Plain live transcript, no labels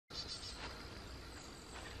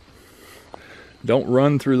Don't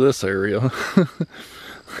run through this area.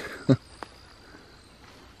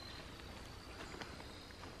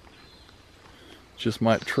 Just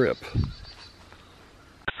might trip.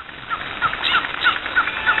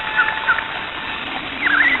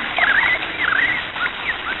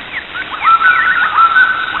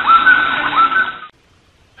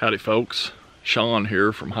 Howdy folks, Shawn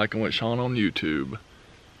here from Hiking with Shawn on YouTube.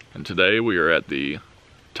 And today we are at the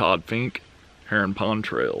Todd-Fink Heron Pond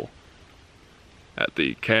Trail at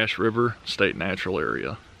the Cache River State Natural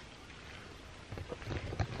Area.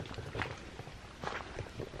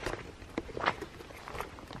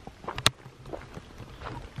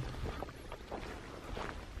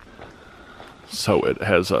 So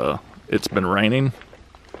it's been raining,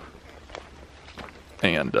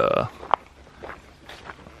 and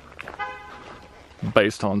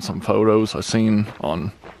based on some photos I've seen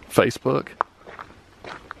on Facebook,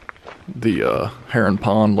 the Heron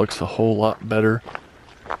Pond looks a whole lot better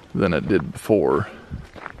than it did before.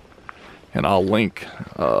 And I'll link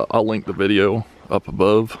the video up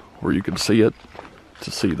above where you can see it, to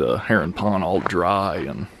see the Heron Pond all dry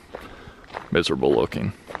and miserable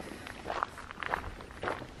looking.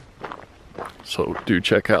 So do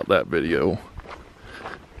check out that video.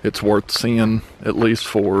 It's worth seeing, at least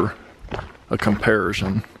for a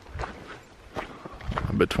comparison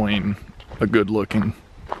between a good looking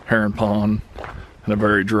heron pond and a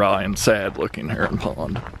very dry and sad looking heron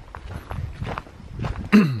pond.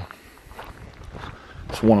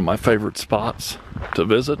 It's one of my favorite spots to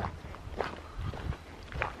visit.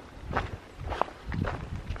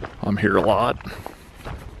 I'm here a lot.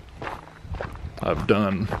 I've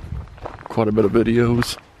done quite a bit of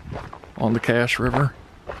videos on the Cache River,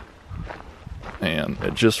 and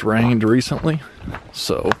it just rained recently,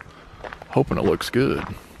 so hoping it looks good.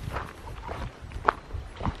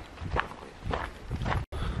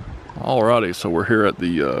 Alrighty, so we're here at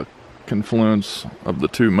the confluence of the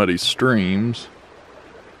two muddy streams,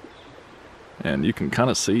 and you can kind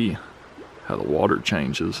of see how the water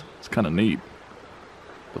changes. It's kind of neat,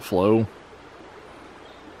 the flow.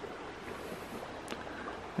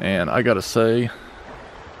 And I gotta say,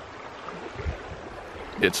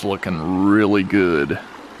 it's looking really good.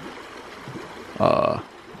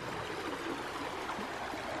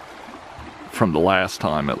 From the last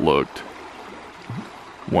time it looked,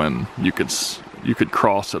 when you could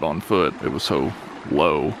cross it on foot. It was so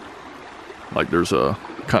low. Like there's a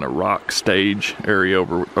kind of rock stage area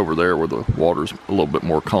over there where the water's a little bit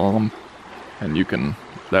more calm, and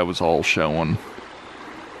that was all showing.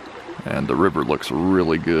 And the river looks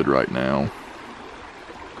really good right now,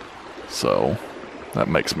 so that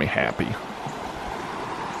makes me happy.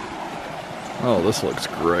 Oh, this looks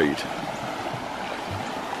great.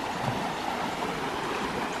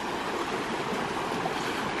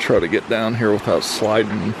 Try to get down here without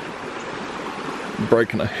sliding,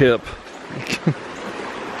 breaking a hip.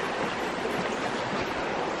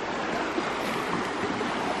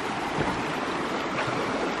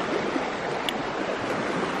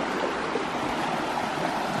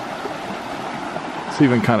 It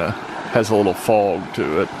even kind of has a little fog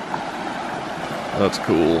to it. That's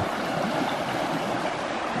cool.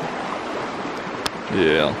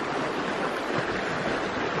 Yeah.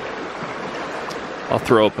 I'll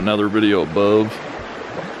throw up another video above.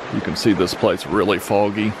 You can see this place really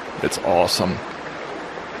foggy. It's awesome.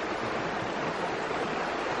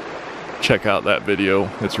 Check out that video.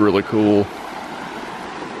 It's really cool.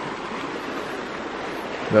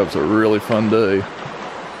 That was a really fun day.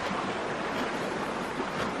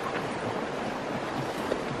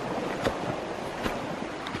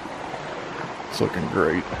 It's looking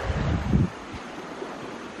great.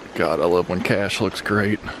 God, I love when Cache looks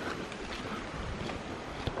great.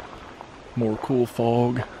 More cool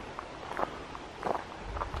fog.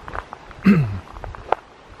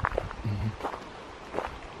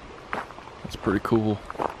 That's pretty cool.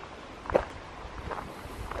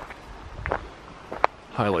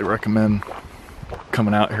 Highly recommend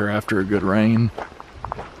coming out here after a good rain,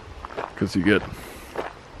 because you get,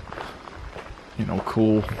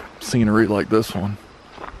 cool scenery like this one.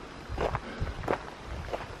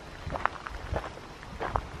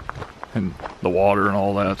 And the water and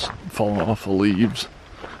all that's falling off the leaves.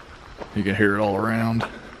 You can hear it all around.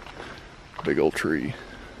 Big old tree.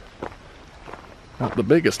 Not the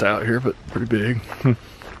biggest out here, but pretty big.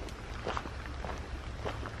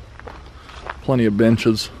 Plenty of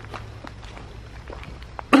benches.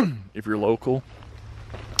 If you're local,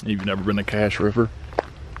 you've never been to Cache River,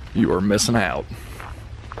 you are missing out.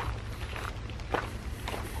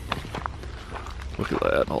 Look at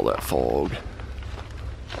that, all that fog.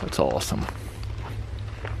 That's awesome.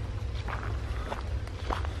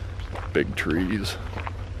 big trees.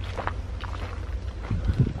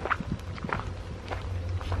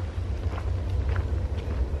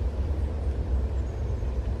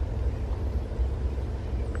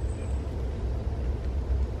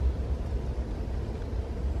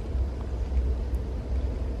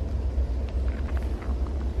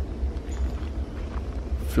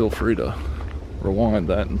 Feel free to rewind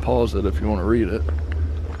that and pause it if you want to read it.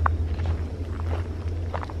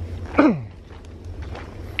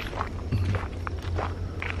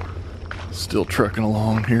 Still trekking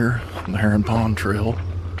along here on the Heron Pond Trail.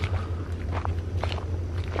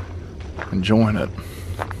 Enjoying it.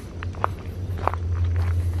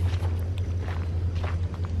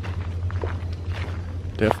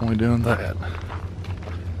 Definitely doing that.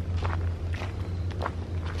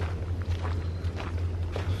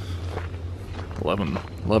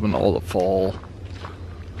 Loving all the fall.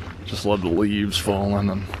 Just love the leaves falling,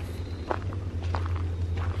 and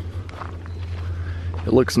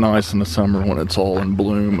it looks nice in the summer when it's all in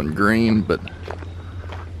bloom and green, but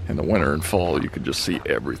in the winter and fall you could just see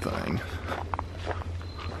everything.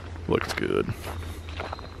 Looks good.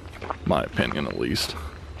 My opinion, at least.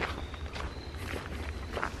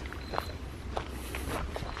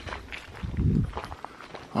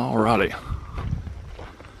 Alrighty.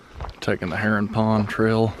 Taking the Heron Pond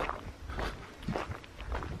Trail.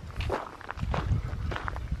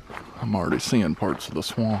 I'm already seeing parts of the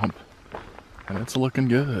swamp, and it's looking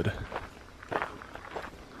good.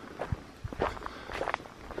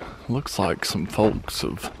 Looks like some folks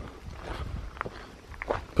have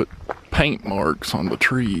put paint marks on the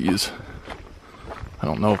trees. I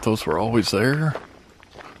don't know if those were always there,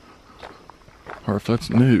 or if that's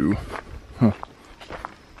new. Huh.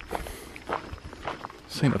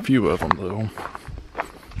 Seen a few of them though.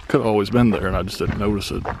 Could have always been there and I just didn't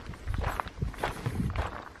notice it.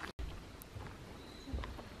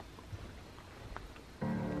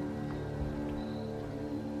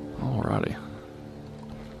 Alrighty.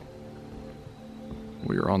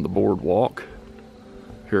 We are on the boardwalk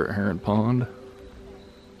here at Heron Pond.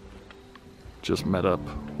 Just met up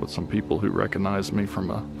with some people who recognized me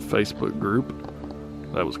from a Facebook group.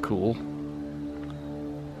 That was cool.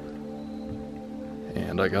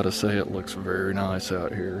 And I gotta say, it looks very nice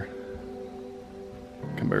out here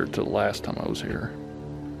compared to the last time I was here.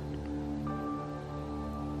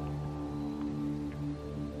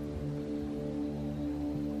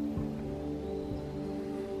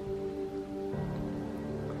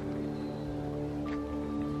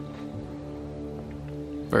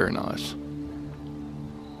 Very nice.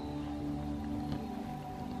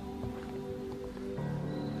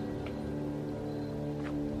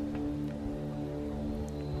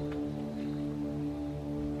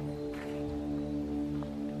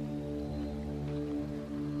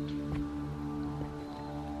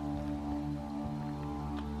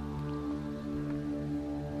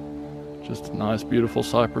 Just a nice, beautiful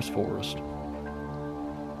cypress forest.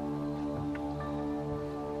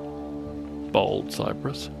 Bald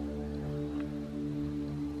cypress.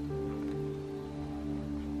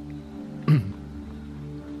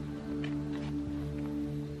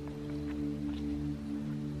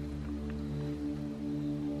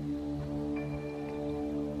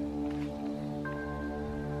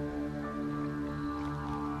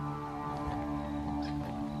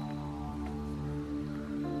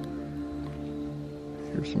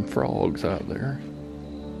 Here's some frogs out there.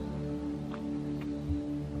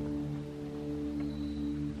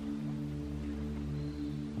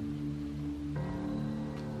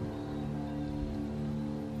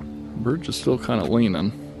 Bridge is still kind of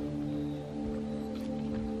leaning.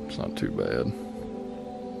 It's not too bad.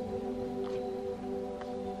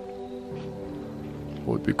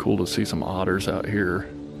 Would be cool to see some otters out here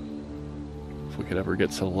if we could ever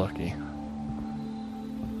get so lucky.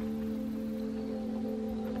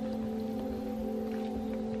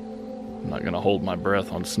 I'm not gonna hold my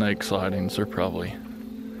breath on snake sightings. They're probably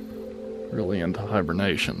really into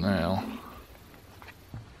hibernation now.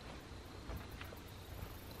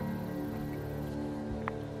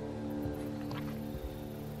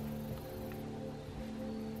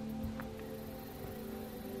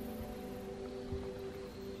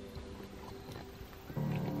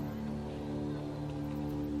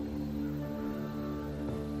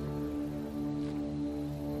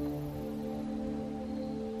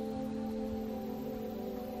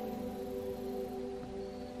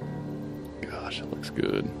 Gosh, it looks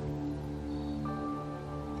good.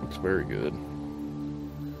 Looks very good.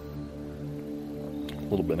 A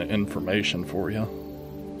little bit of information for you.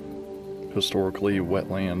 Historically,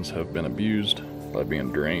 wetlands have been abused by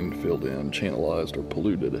being drained, filled in, channelized, or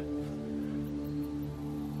polluted.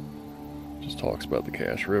 talks about the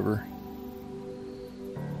Cache River.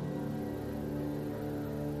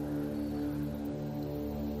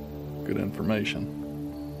 Good information.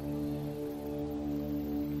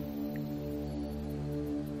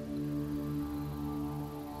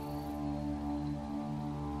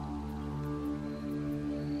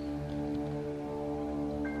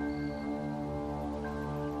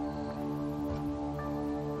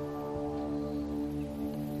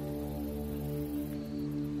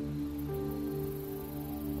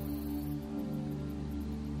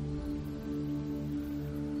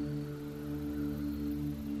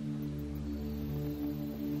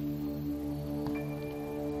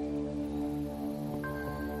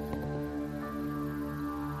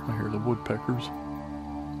 I hear the woodpeckers.